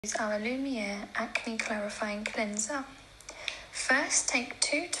Use our Alumier Acne Clarifying Cleanser. First, take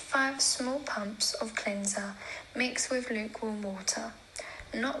 2 to 5 small pumps of cleanser mixed with lukewarm water,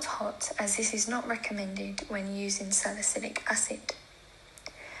 not hot as this is not recommended when using salicylic acid.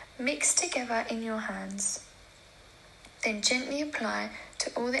 Mix together in your hands. Then gently apply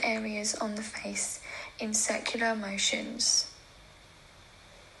to all the areas on the face in circular motions.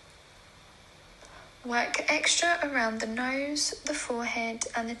 Work extra around the nose, the forehead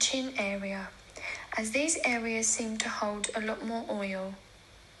and the chin area, as these areas seem to hold a lot more oil.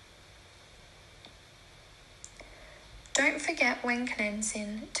 Don't forget when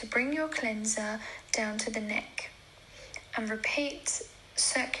cleansing to bring your cleanser down to the neck and repeat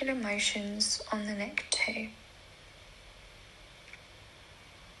circular motions on the neck too.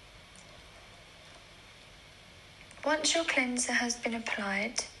 Once your cleanser has been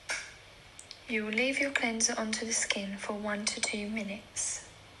applied, you will leave your cleanser onto the skin for 1 to 2 minutes.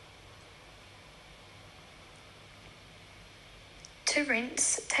 To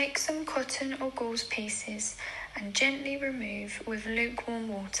rinse, take some cotton or gauze pieces and gently remove with lukewarm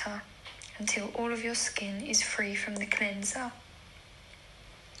water until all of your skin is free from the cleanser.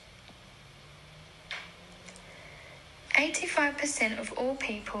 85% of all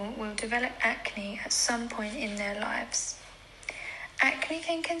people will develop acne at some point in their lives. Acne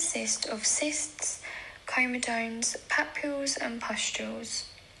can consist of cysts, comedones, papules and pustules.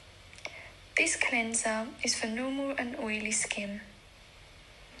 This cleanser is for normal and oily skin.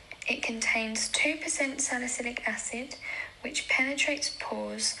 It contains 2% salicylic acid, which penetrates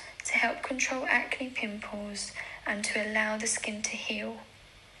pores to help control acne pimples and to allow the skin to heal.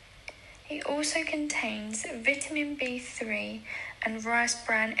 It also contains vitamin B3 and rice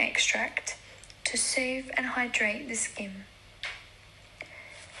bran extract to soothe and hydrate the skin.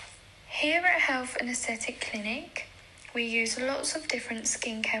 Here at Health and Aesthetic Clinic, we use lots of different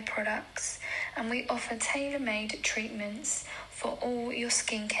skincare products and we offer tailor-made treatments for all your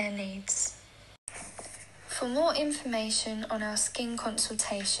skincare needs. For more information on our skin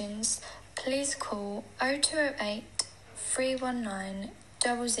consultations, please call 0208 319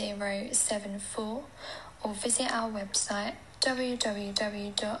 0074 or visit our website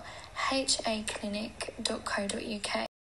www.haclinic.co.uk.